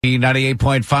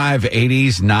98.5,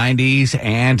 80s, 90s,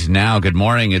 and now. Good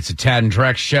morning. It's a Tad and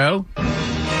Drex show.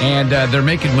 And they're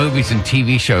making movies and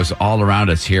TV shows all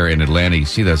around us here in Atlanta. You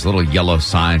see those little yellow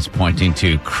signs pointing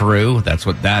to Crew. That's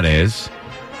what that is.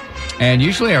 And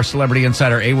usually our celebrity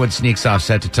insider, A-Wood, sneaks off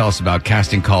set to tell us about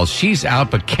casting calls. She's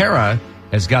out, but Kara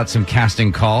has got some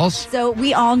casting calls. So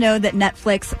we all know that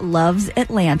Netflix loves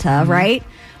Atlanta, right?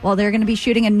 Well, they're going to be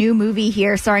shooting a new movie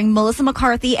here starring Melissa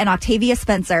McCarthy and Octavia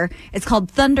Spencer. It's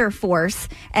called Thunder Force.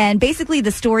 And basically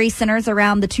the story centers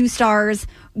around the two stars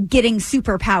getting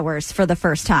superpowers for the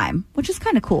first time, which is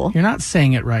kind of cool. You're not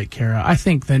saying it right, Kara. I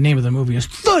think the name of the movie is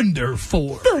Thunder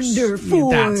Force. Thunder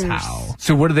Force. That's how.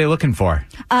 So what are they looking for?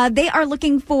 They are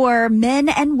looking for men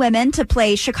and women to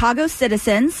play Chicago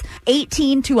citizens,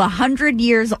 18 to 100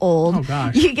 years old. Oh,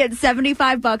 gosh. You get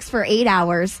 $75 for 8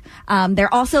 hours.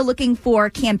 They're also looking for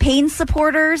campaign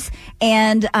supporters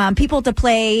and people to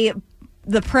play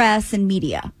the press and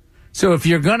media. So if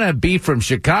you're going to be from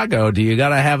Chicago, do you got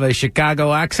to have a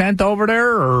Chicago accent over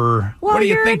there? Or Well, what do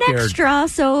you you're think? an extra,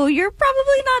 so you're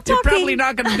probably not You're talking. probably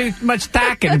not going to do much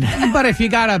tacking. But if you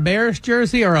got a Bears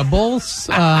jersey or a Bulls,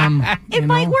 It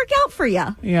might work out for you.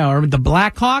 Yeah, or the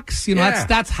Blackhawks, Yeah.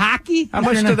 that's hockey. How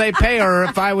much do they pay? Or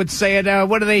if I would say it,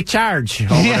 what do they charge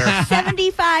over there?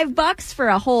 $75 for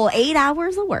a whole 8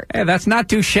 hours of work. Hey, that's not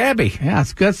too shabby. Yeah,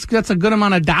 that's a good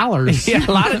amount of dollars. Yeah,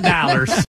 a lot of dollars.